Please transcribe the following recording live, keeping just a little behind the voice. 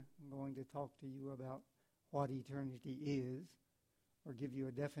going to talk to you about what eternity is or give you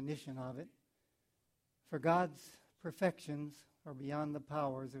a definition of it. For God's perfections are beyond the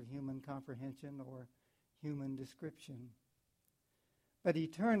powers of human comprehension or human description. But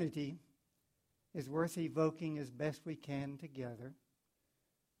eternity is worth evoking as best we can together,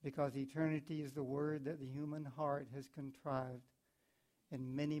 because eternity is the word that the human heart has contrived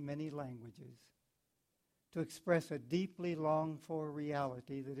in many, many languages to express a deeply longed-for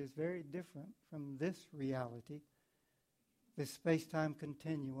reality that is very different from this reality, this space-time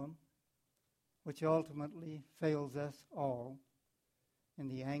continuum, which ultimately fails us all in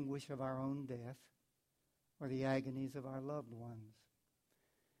the anguish of our own death or the agonies of our loved ones.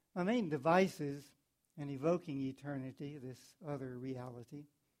 My main devices in evoking eternity, this other reality,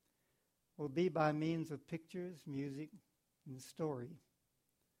 will be by means of pictures, music, and story.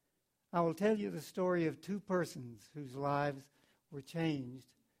 I will tell you the story of two persons whose lives were changed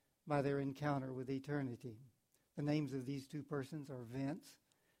by their encounter with eternity. The names of these two persons are Vince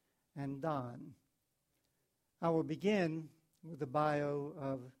and Don. I will begin with the bio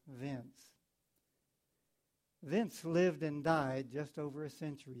of Vince. Vince lived and died just over a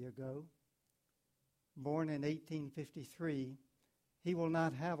century ago. Born in 1853, he will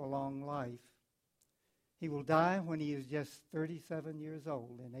not have a long life. He will die when he is just 37 years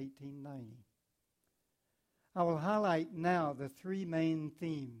old in 1890. I will highlight now the three main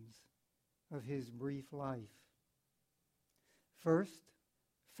themes of his brief life. First,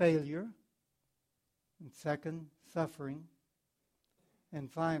 failure. And second, suffering.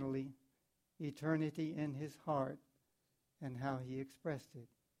 And finally, eternity in his heart and how he expressed it.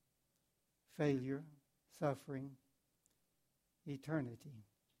 Failure, suffering, eternity.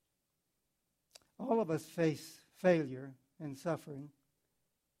 All of us face failure and suffering.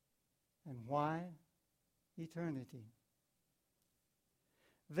 And why? Eternity.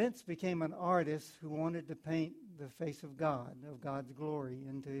 Vince became an artist who wanted to paint the face of God, of God's glory,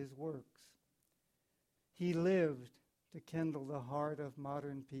 into his works. He lived to kindle the heart of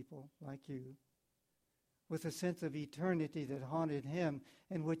modern people like you with a sense of eternity that haunted him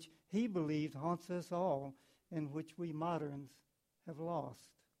and which he believed haunts us all and which we moderns have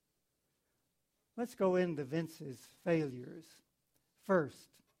lost. Let's go into Vince's failures. First,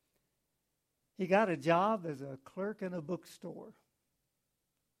 he got a job as a clerk in a bookstore.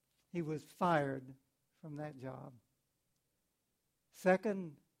 He was fired from that job.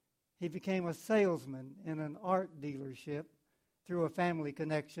 Second, he became a salesman in an art dealership through a family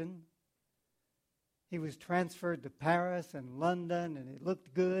connection. He was transferred to Paris and London, and it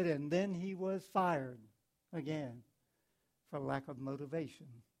looked good, and then he was fired again for lack of motivation.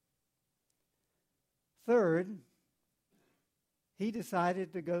 Third, he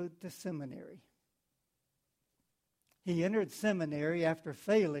decided to go to seminary. He entered seminary after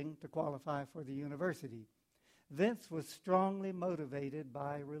failing to qualify for the university. Vince was strongly motivated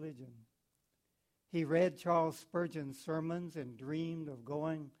by religion. He read Charles Spurgeon's sermons and dreamed of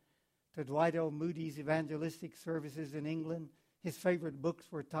going to Dwight L. Moody's evangelistic services in England. His favorite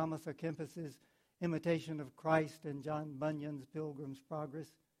books were Thomas à Kempis's Imitation of Christ and John Bunyan's Pilgrim's Progress.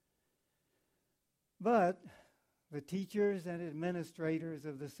 But the teachers and administrators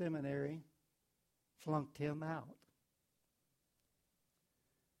of the seminary flunked him out.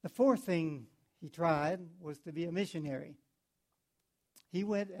 The fourth thing he tried was to be a missionary. He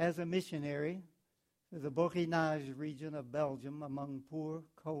went as a missionary to the Borinage region of Belgium among poor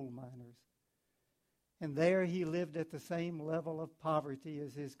coal miners. And there he lived at the same level of poverty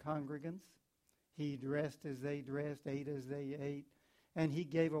as his congregants. He dressed as they dressed, ate as they ate, and he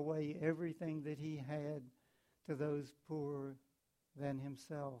gave away everything that he had to those poorer than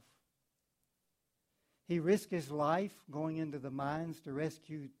himself. He risked his life going into the mines to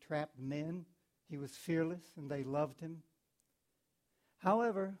rescue trapped men. He was fearless, and they loved him.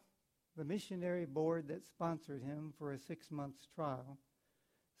 However, the missionary board that sponsored him for a 6-month trial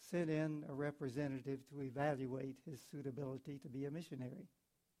sent in a representative to evaluate his suitability to be a missionary.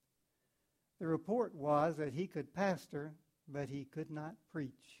 The report was that he could pastor, but he could not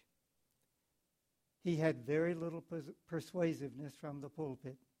preach. He had very little persuasiveness from the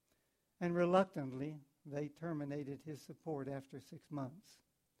pulpit, and reluctantly, they terminated his support after 6 months.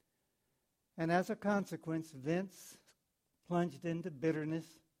 And as a consequence, Vince plunged into bitterness.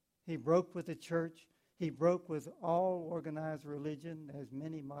 He broke with the church. He broke with all organized religion, as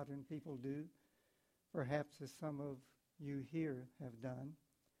many modern people do, perhaps as some of you here have done.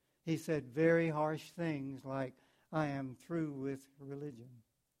 He said very harsh things like, "I am through with religion."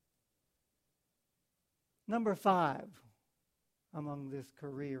 Number 5 among this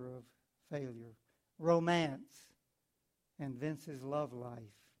career of failure, romance and Vince's love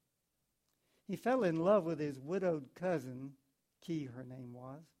life. He fell in love with his widowed cousin, Key her name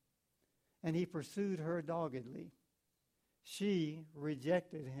was, and he pursued her doggedly. She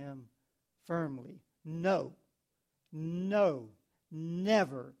rejected him firmly. No, no,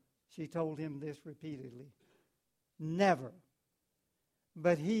 never. She told him this repeatedly. Never.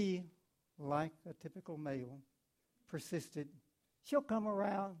 But he, like a typical male, persisted. She'll come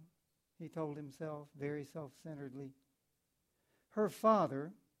around, he told himself very self-centeredly. Her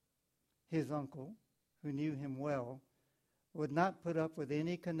father, his uncle, who knew him well, would not put up with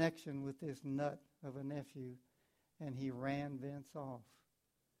any connection with this nut of a nephew, and he ran Vince off.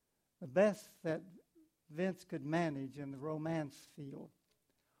 The best that Vince could manage in the romance field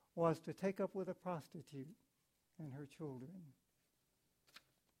was to take up with a prostitute and her children.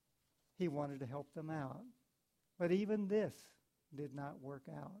 He wanted to help them out, but even this did not work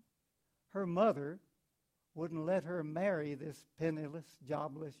out. Her mother wouldn't let her marry this penniless,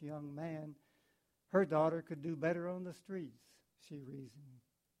 jobless young man. Her daughter could do better on the streets, she reasoned.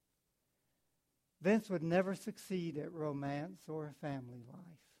 Vince would never succeed at romance or family life.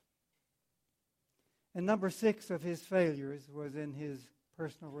 And number 6 of his failures was in his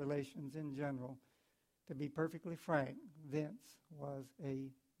personal relations in general. To be perfectly frank, Vince was a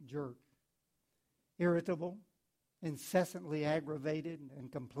jerk. Irritable, incessantly aggravated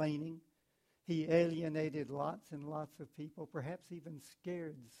and complaining. He alienated lots and lots of people, perhaps even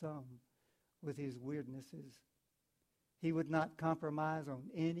scared some with his weirdnesses. He would not compromise on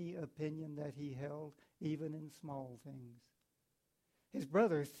any opinion that he held, even in small things. His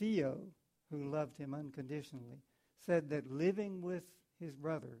brother Theo, who loved him unconditionally, said that living with his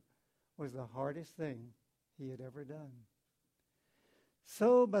brother was the hardest thing he had ever done.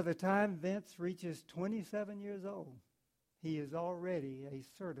 So by the time Vince reaches 27 years old, he is already a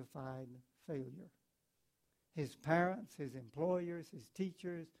certified failure. His parents, his employers, his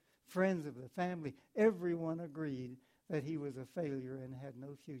teachers, friends of the family, everyone agreed that he was a failure and had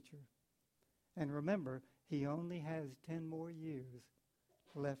no future. And remember, he only has 10 more years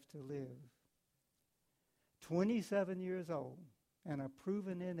left to live. 27 years old and a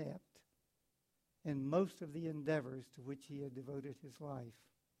proven inept in most of the endeavors to which he had devoted his life.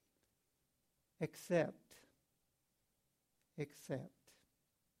 Except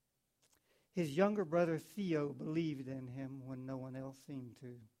his younger brother Theo believed in him when no one else seemed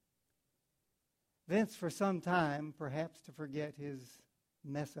to. Vince, for some time, perhaps to forget his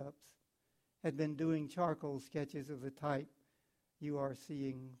mess-ups, had been doing charcoal sketches of the type you are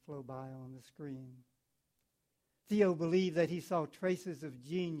seeing flow by on the screen. Theo believed that he saw traces of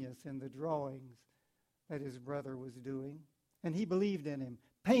genius in the drawings that his brother was doing, and he believed in him.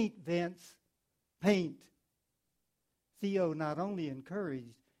 Paint, Vince, paint. Theo not only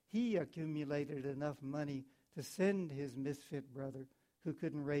encouraged, he accumulated enough money to send his misfit brother, who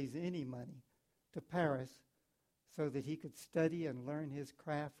couldn't raise any money, to Paris so that he could study and learn his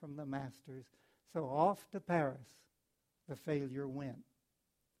craft from the masters. So off to Paris the failure went.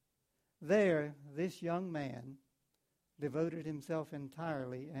 There, this young man devoted himself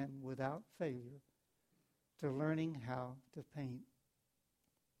entirely and without failure to learning how to paint.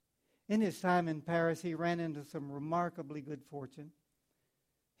 In his time in Paris, he ran into some remarkably good fortune.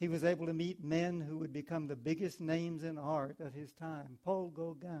 He was able to meet men who would become the biggest names in art of his time. Paul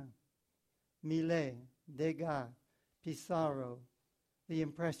Gauguin, Millet, Degas, Pissarro, the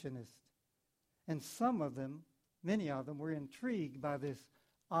Impressionists. And some of them, many of them, were intrigued by this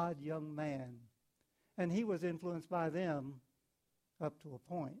odd young man. And he was influenced by them up to a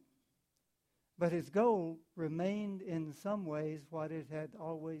point. But his goal remained in some ways what it had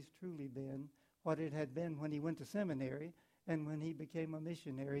always truly been, what it had been when he went to seminary and when he became a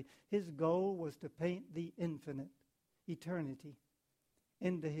missionary. His goal was to paint the infinite, eternity,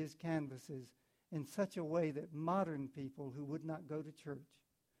 into his canvases in such a way that modern people who would not go to church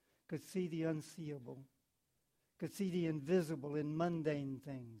could see the unseeable, could see the invisible in mundane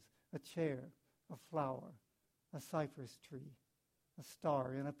things, a chair, a flower, a cypress tree, a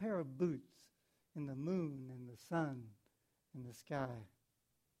star, and a pair of boots, in the moon, in the sun, in the sky.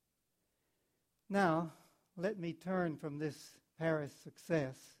 Now, let me turn from this Paris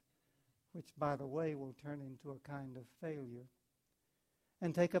success, which, by the way, will turn into a kind of failure,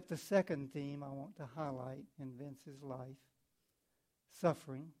 and take up the second theme I want to highlight in Vince's life: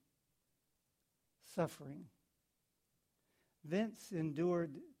 suffering. Suffering. Vince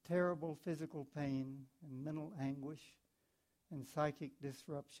endured terrible physical pain and mental anguish and psychic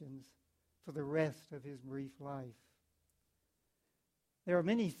disruptions for the rest of his brief life. There are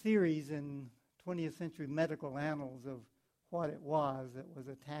many theories in 20th century medical annals of what it was that was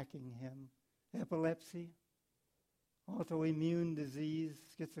attacking him: epilepsy, autoimmune disease,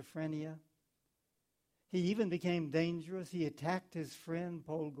 schizophrenia, He even became dangerous. He attacked his friend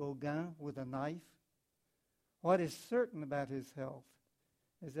Paul Gauguin with a knife. What is certain about his health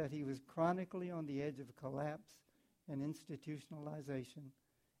is that he was chronically on the edge of collapse and institutionalization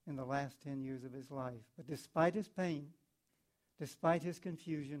in the last 10 years of his life. But despite his pain, despite his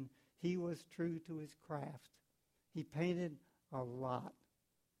confusion, he was true to his craft. He painted a lot.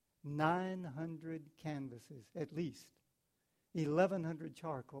 900 canvases, at least. 1,100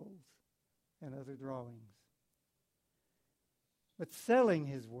 charcoals and other drawings. But selling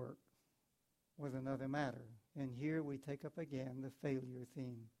his work was another matter. And here we take up again the failure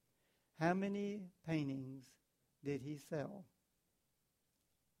theme. How many paintings did he sell?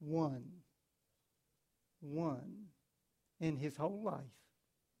 One. In his whole life.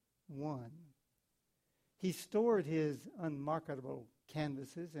 One. He stored his unmarketable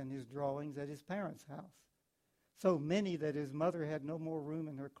canvases and his drawings at his parents' house. So many that his mother had no more room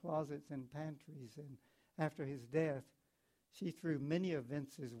in her closets and pantries. And after his death, she threw many of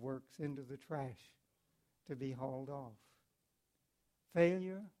Vince's works into the trash to be hauled off.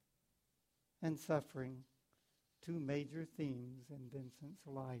 Failure and suffering, two major themes in Vincent's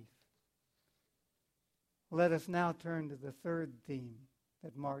life. Let us now turn to the third theme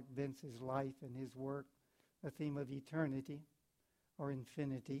that marked Vince's life and his work, the theme of eternity, or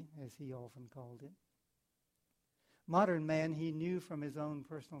infinity, as he often called it. Modern man, he knew from his own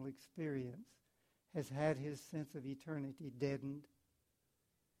personal experience, has had his sense of eternity deadened.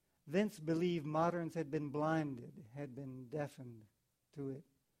 Vince believed moderns had been blinded, had been deafened to it.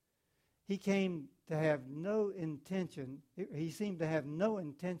 He seemed to have no intention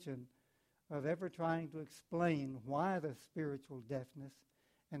of ever trying to explain why the spiritual deafness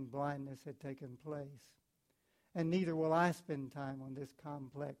and blindness had taken place. And neither will I spend time on this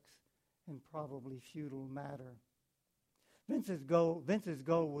complex and probably futile matter. Vince's goal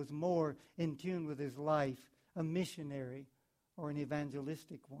was more in tune with his life, a missionary or an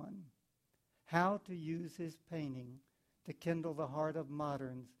evangelistic one. How to use his painting to kindle the heart of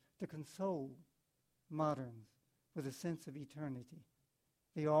moderns, to console moderns with a sense of eternity,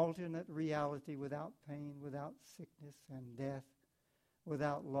 the alternate reality without pain, without sickness and death,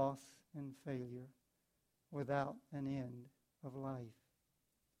 without loss and failure, without an end of life.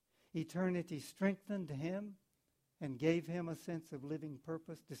 Eternity strengthened him and gave him a sense of living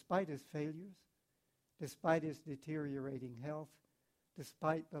purpose despite his failures, despite his deteriorating health,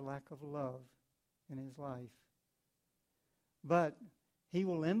 despite the lack of love in his life. But he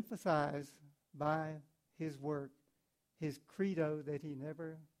will emphasize by his work his credo that he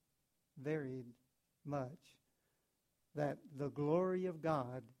never varied much, that the glory of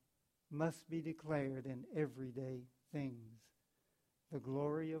God must be declared in everyday things. The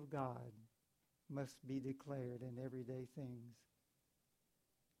glory of God must be declared in everyday things.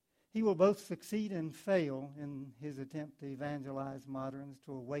 He will both succeed and fail in his attempt to evangelize moderns,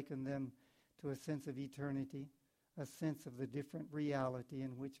 to awaken them to a sense of eternity, a sense of the different reality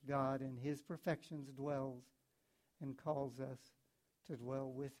in which God in his perfections dwells and calls us to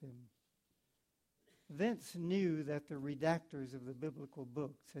dwell with him. Vince knew that the redactors of the biblical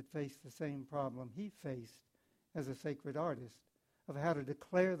books had faced the same problem he faced as a sacred artist, of how to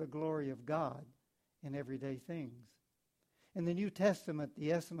declare the glory of God in everyday things. In the New Testament,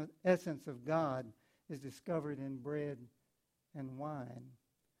 the essence of God is discovered in bread and wine,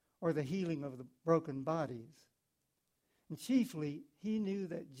 or the healing of the broken bodies. And chiefly, he knew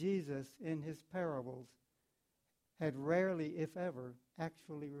that Jesus, in his parables, had rarely, if ever,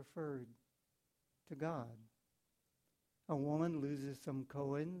 actually referred to God. A woman loses some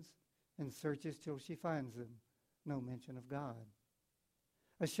coins and searches till she finds them. No mention of God.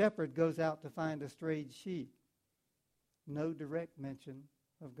 A shepherd goes out to find a strayed sheep. No direct mention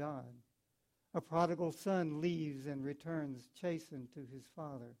of God. A prodigal son leaves and returns chastened to his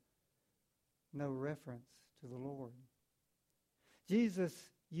father. No reference to the Lord. Jesus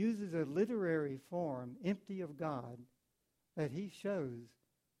uses a literary form empty of God that he shows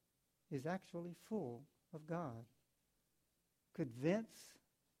is actually full of God. Could Vince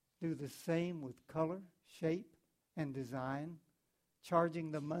do the same with color, shape, and design,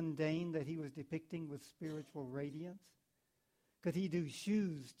 charging the mundane that he was depicting with spiritual radiance? Could he do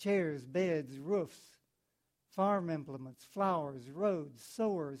shoes, chairs, beds, roofs, farm implements, flowers, roads,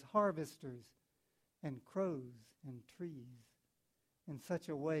 sowers, harvesters, and crows and trees in such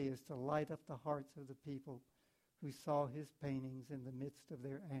a way as to light up the hearts of the people who saw his paintings in the midst of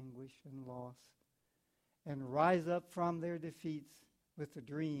their anguish and loss, and rise up from their defeats with the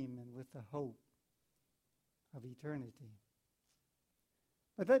dream and with the hope of eternity?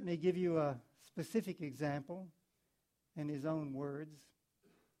 But let me give you a specific example in his own words.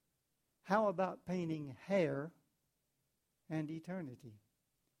 How about painting hair and eternity?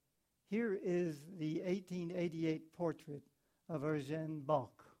 Here is the 1888 portrait of Eugène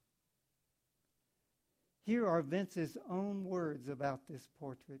Bock. Here are Vince's own words about this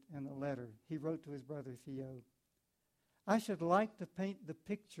portrait in a letter he wrote to his brother Theo. I should like to paint the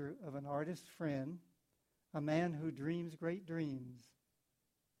picture of an artist friend, a man who dreams great dreams.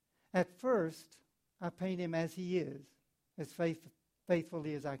 At first, I paint him as he is, as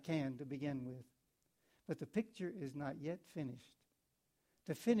faithfully as I can to begin with. But the picture is not yet finished.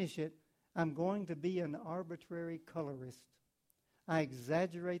 To finish it, I'm going to be an arbitrary colorist. I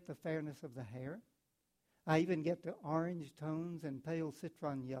exaggerate the fairness of the hair. I even get to orange tones and pale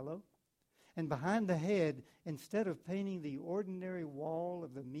citron yellow. And behind the head, instead of painting the ordinary wall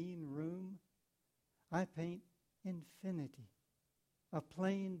of the mean room, I paint infinity, a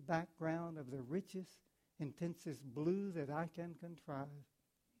plain background of the richest, intensest blue that I can contrive.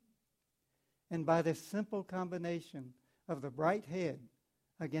 And by this simple combination of the bright head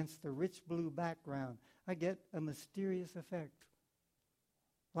against the rich blue background, I get a mysterious effect,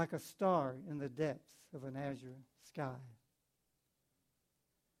 like a star in the depths of an azure sky.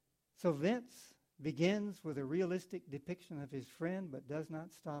 So Vince begins with a realistic depiction of his friend, but does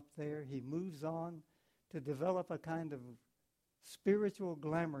not stop there. He moves on to develop a kind of spiritual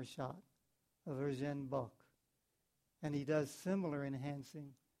glamour shot of Eugène Bock. And he does similar enhancing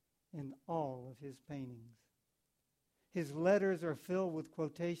in all of his paintings. His letters are filled with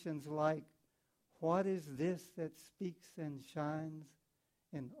quotations like, "What is this that speaks and shines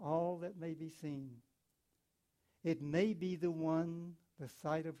in all that may be seen? It may be the one, the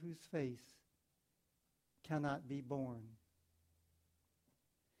sight of whose face cannot be borne."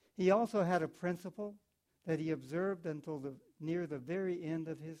 He also had a principle that he observed until near the very end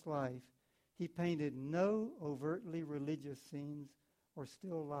of his life. He painted no overtly religious scenes or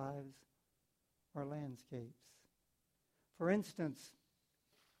still lives or landscapes. For instance,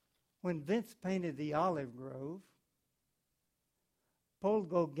 when Vince painted the olive grove, Paul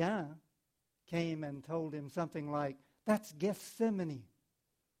Gauguin came and told him something like, "That's Gethsemane.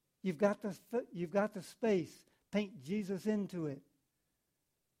 You've got the space. Paint Jesus into it."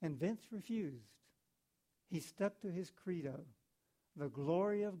 And Vince refused. He stuck to his credo. The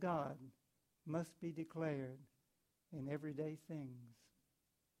glory of God must be declared in everyday things.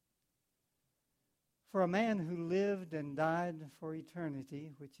 For a man who lived and died for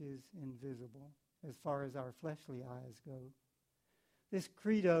eternity, which is invisible as far as our fleshly eyes go, this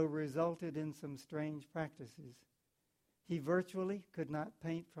credo resulted in some strange practices. He virtually could not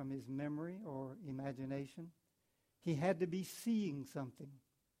paint from his memory or imagination. He had to be seeing something,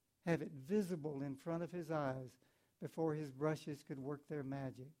 have it visible in front of his eyes before his brushes could work their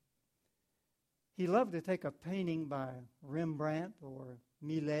magic. He loved to take a painting by Rembrandt or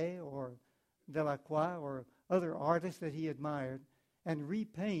Millet or Delacroix or other artists that he admired and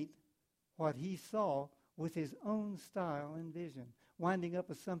repaint what he saw with his own style and vision, winding up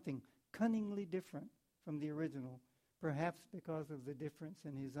with something cunningly different from the original, perhaps because of the difference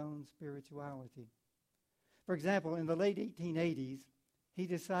in his own spirituality. For example, in the late 1880s, he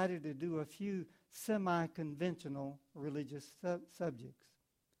decided to do a few semi-conventional religious subjects.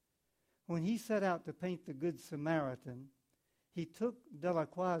 When he set out to paint the Good Samaritan, he took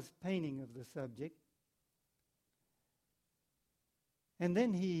Delacroix's painting of the subject, and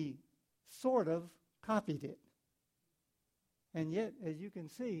then he sort of copied it. And yet, as you can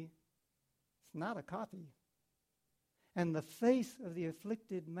see, it's not a copy. And the face of the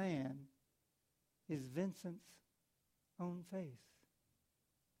afflicted man is Vincent's own face.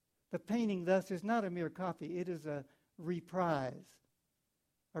 The painting, thus, is not a mere copy. It is a reprise,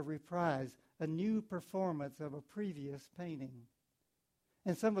 a new performance of a previous painting.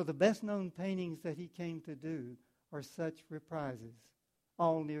 And some of the best-known paintings that he came to do are such reprises,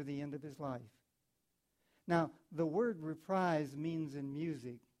 all near the end of his life. Now, the word reprise means in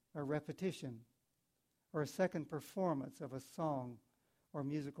music a repetition or a second performance of a song or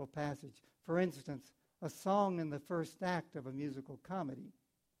musical passage. For instance, a song in the first act of a musical comedy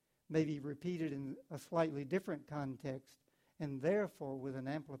may be repeated in a slightly different context and therefore with an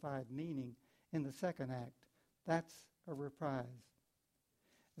amplified meaning in the second act. That's a reprise.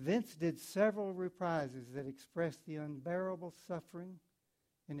 Vince did several reprises that expressed the unbearable suffering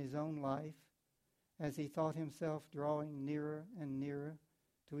in his own life as he thought himself drawing nearer and nearer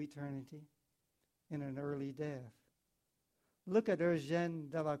to eternity in an early death. Look at Eugène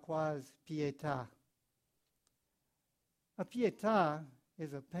Delacroix's Pietà. A Pietà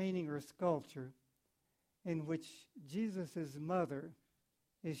is a painting or sculpture in which Jesus' mother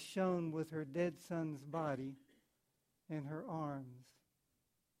is shown with her dead son's body in her arms.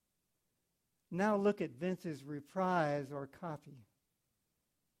 Now look at Vince's reprise or copy.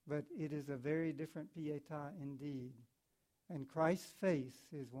 But it is a very different Pietà indeed. And Christ's face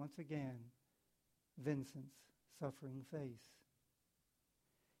is once again Vincent's suffering face.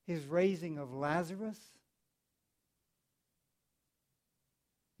 His raising of Lazarus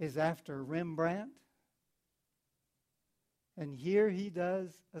is after Rembrandt. And here he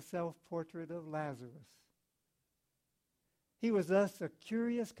does a self-portrait of Lazarus. He was thus a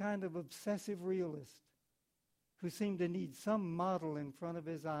curious kind of obsessive realist who seemed to need some model in front of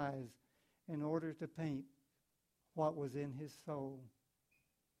his eyes in order to paint what was in his soul.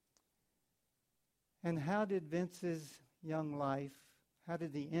 And how did the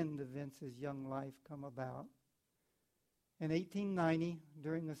end of Vince's young life come about? In 1890,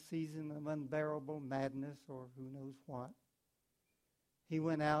 during a season of unbearable madness or who knows what, he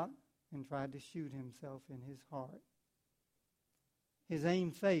went out and tried to shoot himself in his heart. His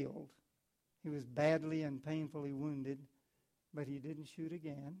aim failed. He was badly and painfully wounded, but he didn't shoot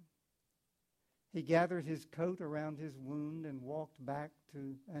again. He gathered his coat around his wound and walked back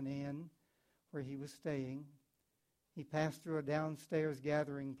to an inn where he was staying. He passed through a downstairs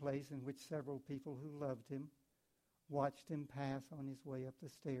gathering place in which several people who loved him watched him pass on his way up the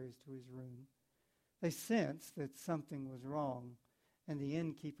stairs to his room. They sensed that something was wrong, and the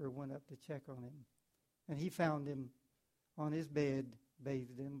innkeeper went up to check on him. And he found him on his bed,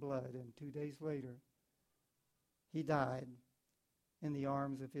 bathed in blood, and 2 days later, he died in the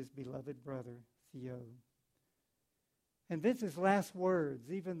arms of his beloved brother, Theo. And Vince's last words,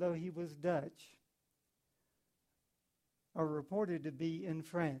 even though he was Dutch, are reported to be in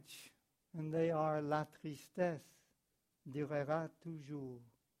French, and they are "La tristesse durera toujours.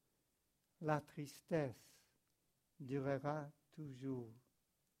 La tristesse durera toujours."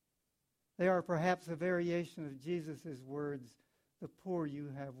 They are perhaps a variation of Jesus' words, "The poor you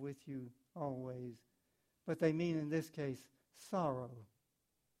have with you always." But they mean in this case, sorrow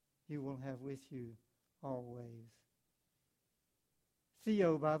you will have with you always.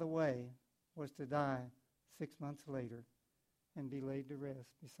 Theo, by the way, was to die 6 months later and be laid to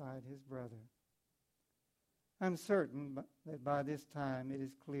rest beside his brother. I'm certain that by this time it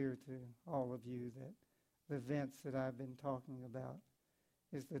is clear to all of you that the Vince that I've been talking about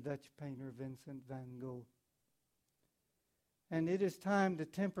is the Dutch painter Vincent van Gogh. And it is time to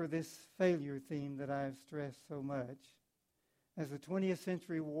temper this failure theme that I have stressed so much. As the 20th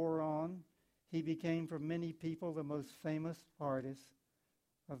century wore on, he became for many people the most famous artist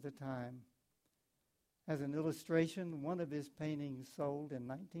of the time. As an illustration, one of his paintings sold in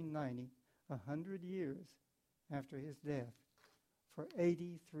 1990, 100 years after his death, for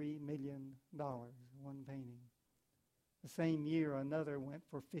 $83 million, one painting. The same year, another went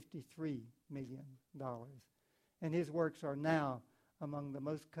for $53 million. And his works are now among the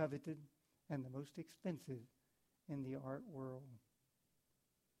most coveted and the most expensive in the art world.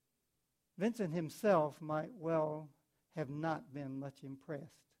 Vincent himself might well have not been much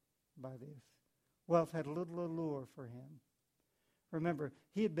impressed by this. Wealth had little allure for him. Remember,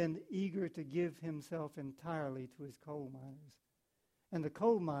 he had been eager to give himself entirely to his coal miners. And the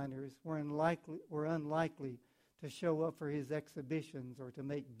coal miners were unlikely to show up for his exhibitions or to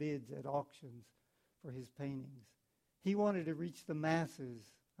make bids at auctions for his paintings. He wanted to reach the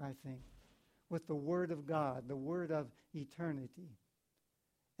masses, I think, with the Word of God, the Word of eternity.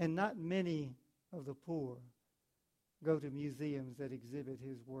 And not many of the poor go to museums that exhibit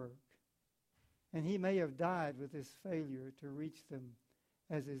his work. And he may have died with this failure to reach them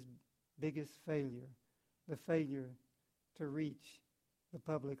as his biggest failure, the failure to reach the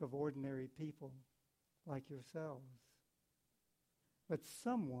public of ordinary people like yourselves. But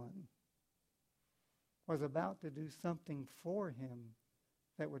someone was about to do something for him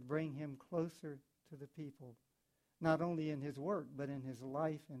that would bring him closer to the people, not only in his work, but in his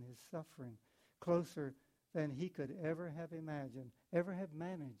life and his suffering, closer than he could ever have imagined, ever have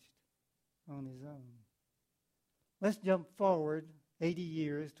managed on his own. Let's jump forward 80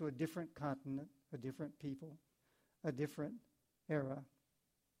 years to a different continent, a different people, a different era,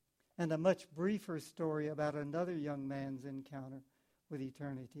 and a much briefer story about another young man's encounter with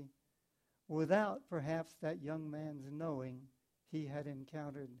eternity, without perhaps that young man's knowing he had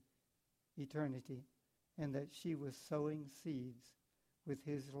encountered eternity and that she was sowing seeds with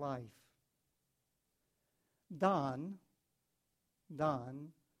his life. Don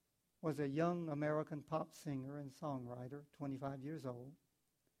was a young American pop singer and songwriter, 25 years old,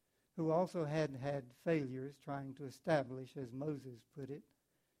 who also had failures trying to establish, as Moses put it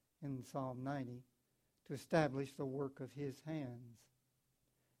in Psalm 90, to establish the work of his hands.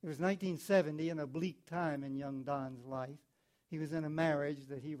 It was 1970, and a bleak time in young Don's life. He was in a marriage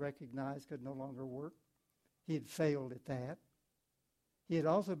that he recognized could no longer work. He had failed at that. He had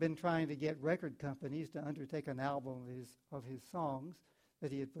also been trying to get record companies to undertake an album of his songs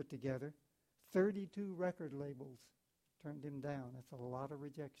that he had put together. 32 record labels turned him down. That's a lot of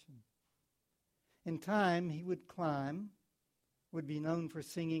rejection. In time, he would climb, would be known for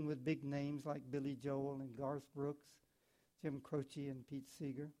singing with big names like Billy Joel and Garth Brooks, Jim Croce and Pete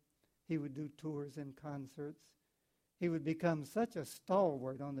Seeger. He would do tours and concerts. He would become such a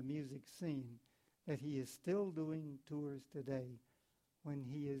stalwart on the music scene that he is still doing tours today when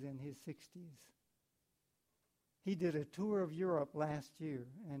he is in his 60s. He did a tour of Europe last year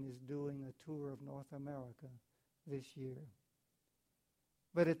and is doing a tour of North America this year.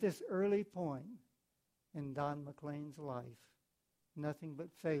 But at this early point in Don McLean's life, nothing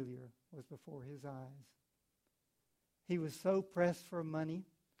but failure was before his eyes. He was so pressed for money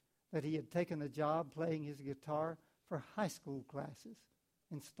that he had taken a job playing his guitar for high school classes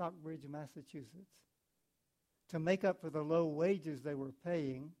in Stockbridge, Massachusetts. To make up for the low wages they were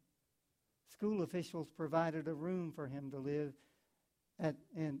paying, school officials provided a room for him to live at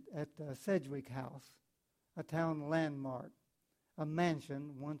Sedgwick House, a town landmark, a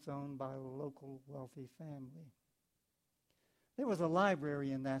mansion once owned by a local wealthy family. There was a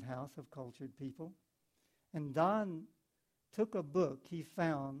library in that house of cultured people, and Don took a book he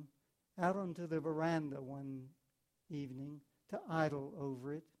found out onto the veranda one evening to idle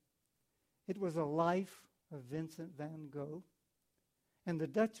over it. It was a life of Vincent van Gogh, and the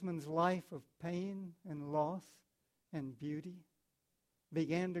Dutchman's life of pain and loss and beauty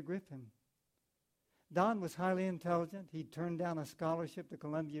began to grip him. Don was highly intelligent. He'd turned down a scholarship to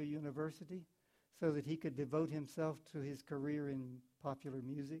Columbia University so that he could devote himself to his career in popular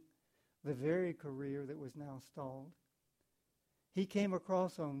music, the very career that was now stalled. He came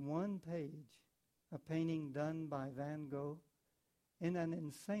across on one page a painting done by Van Gogh in an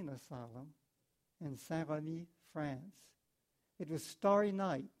insane asylum in Saint-Rémy, France. It was Starry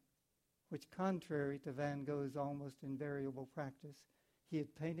Night, which, contrary to Van Gogh's almost invariable practice, he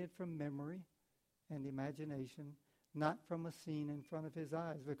had painted from memory and imagination, not from a scene in front of his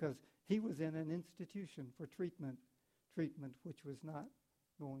eyes, because he was in an institution for treatment which was not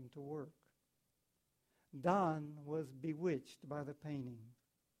going to work. Don was bewitched by the painting.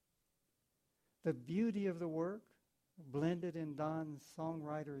 The beauty of the work blended in Don's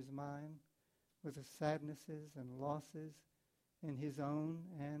songwriter's mind with the sadnesses and losses in his own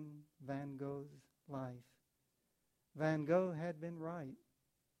and Van Gogh's life. Van Gogh had been right.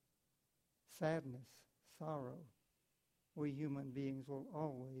 Sadness, sorrow, we human beings will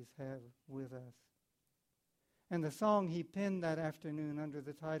always have with us. And the song he penned that afternoon under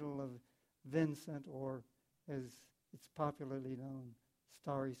the title of Vincent, or as it's popularly known,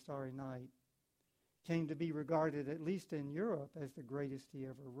 Starry, Starry Night, came to be regarded, at least in Europe, as the greatest he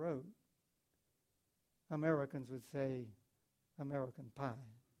ever wrote. Americans would say American Pie,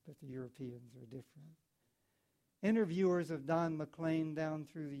 but the Europeans are different. Interviewers of Don McLean down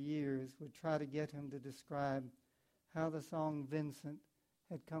through the years would try to get him to describe how the song Vincent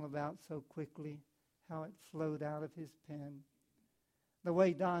had come about so quickly, how it flowed out of his pen. The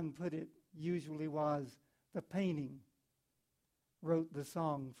way Don put it usually was, the painting wrote the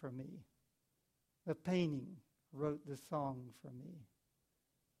song for me. The painting wrote the song for me.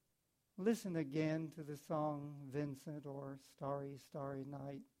 Listen again to the song Vincent, or Starry, Starry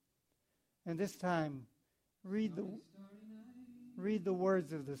Night. And this time, read the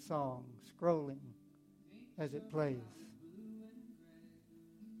words of the song, scrolling as it plays.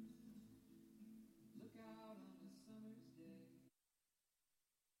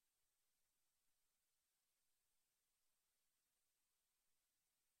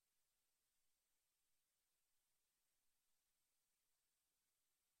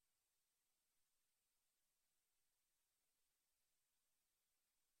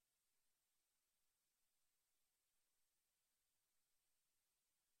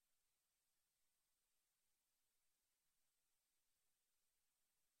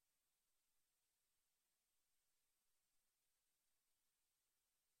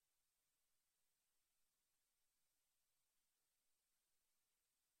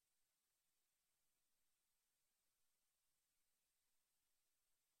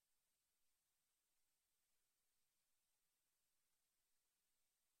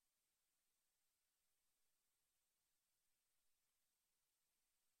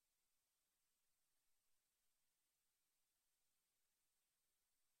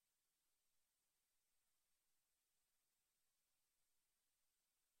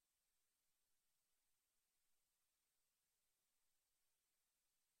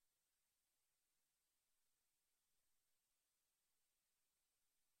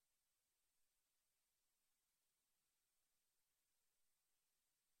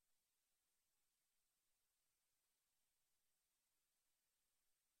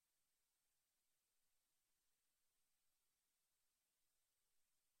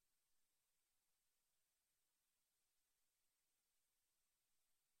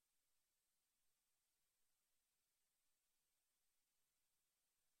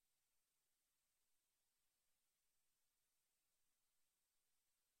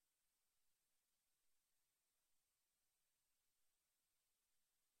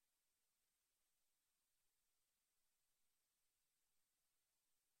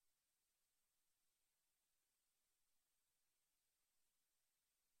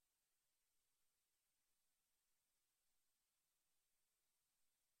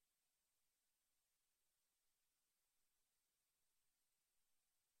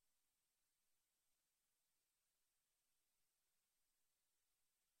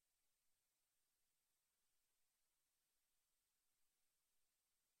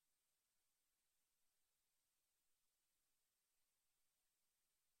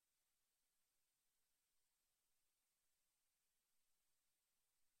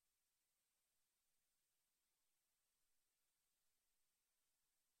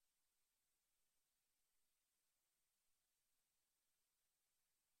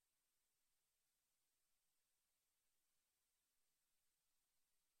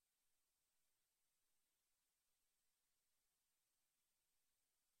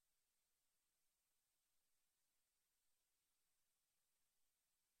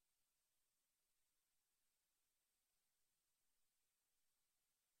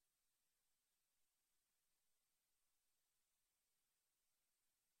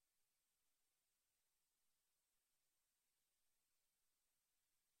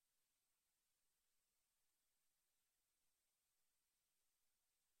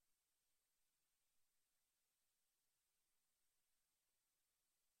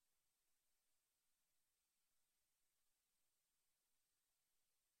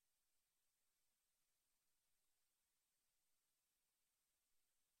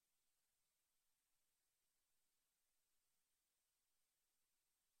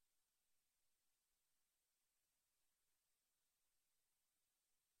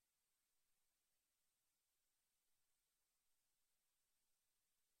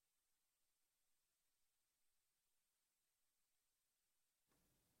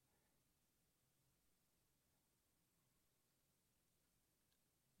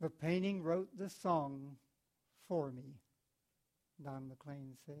 The painting wrote the song for me, Don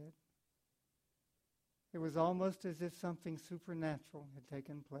McLean said. It was almost as if something supernatural had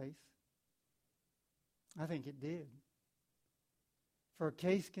taken place. I think it did. For a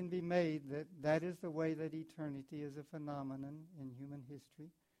case can be made that that is the way that eternity as a phenomenon in human history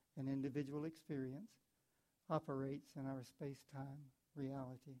and individual experience operates in our space-time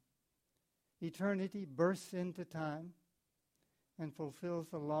reality. Eternity bursts into time and fulfills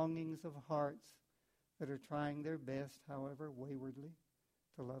the longings of hearts that are trying their best, however waywardly,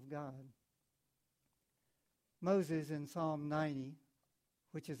 to love God. Moses in Psalm 90,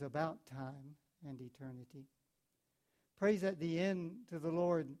 which is about time and eternity, prays at the end to the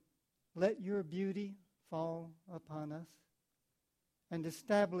Lord, "Let your beauty fall upon us, and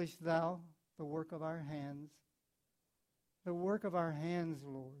establish thou the work of our hands." The work of our hands,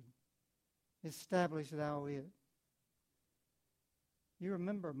 Lord, establish thou it. You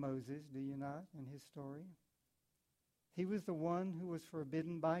remember Moses, do you not, in his story? He was the one who was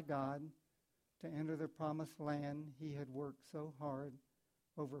forbidden by God to enter the promised land he had worked so hard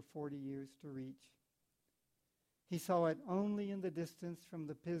over 40 years to reach. He saw it only in the distance from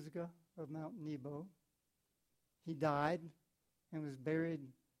the Pisgah of Mount Nebo. He died and was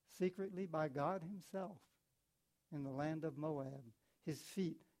buried secretly by God himself in the land of Moab, his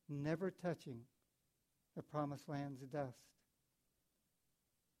feet never touching the promised land's dust.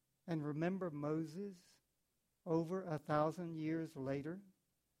 And remember Moses, over 1,000 years later,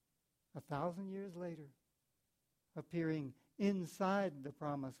 1,000 years later, appearing inside the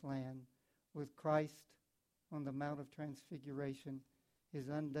promised land with Christ on the Mount of Transfiguration, his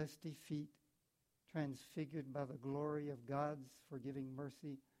undusty feet transfigured by the glory of God's forgiving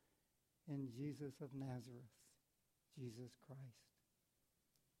mercy in Jesus of Nazareth, Jesus Christ.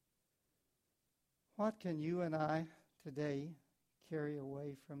 What can you and I today carry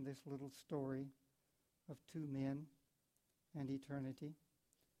away from this little story of two men and eternity,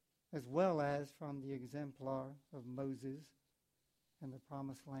 as well as from the exemplar of Moses and the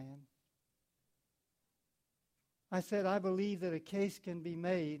promised land? I said, I believe that a case can be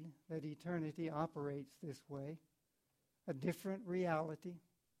made that eternity operates this way, a different reality,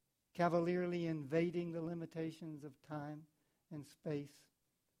 cavalierly invading the limitations of time and space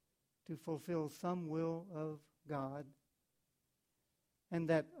to fulfill some will of God, and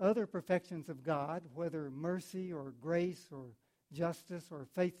that other perfections of God, whether mercy or grace or justice or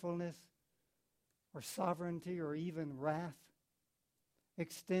faithfulness or sovereignty or even wrath,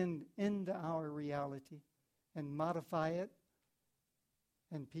 extend into our reality and modify it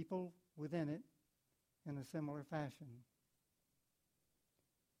and people within it in a similar fashion.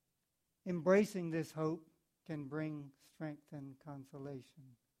 Embracing this hope can bring strength and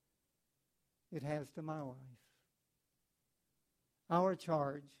consolation. It has to my life. Our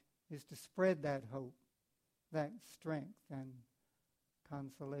charge is to spread that hope, that strength and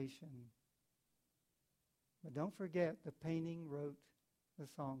consolation. But don't forget, the painting wrote the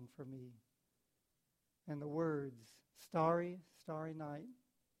song for me. And the words, "Starry, starry night,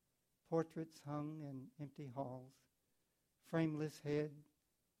 portraits hung in empty halls, frameless head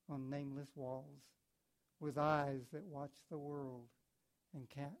on nameless walls, with eyes that watch the world and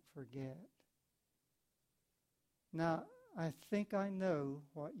can't forget." Now, I think I know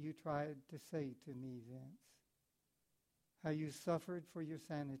what you tried to say to me, Vince. How you suffered for your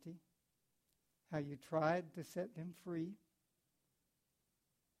sanity, how you tried to set them free.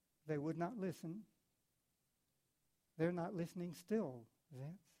 They would not listen. They're not listening still,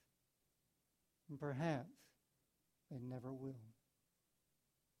 Vince. And perhaps they never will.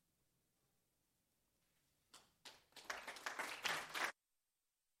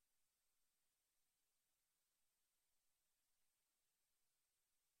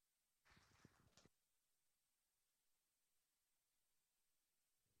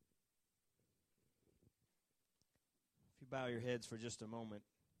 If you bow your heads for just a moment,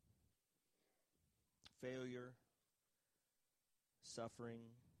 failure, suffering,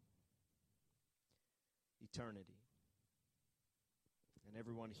 eternity. And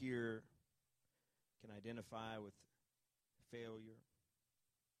everyone here can identify with failure.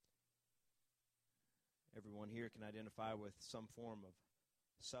 Everyone here can identify with some form of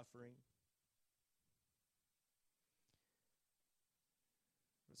suffering.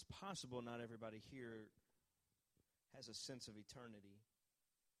 It's possible not everybody here has a sense of eternity.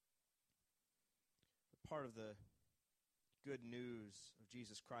 But part of the good news of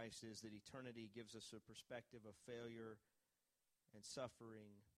Jesus Christ is that eternity gives us a perspective of failure and suffering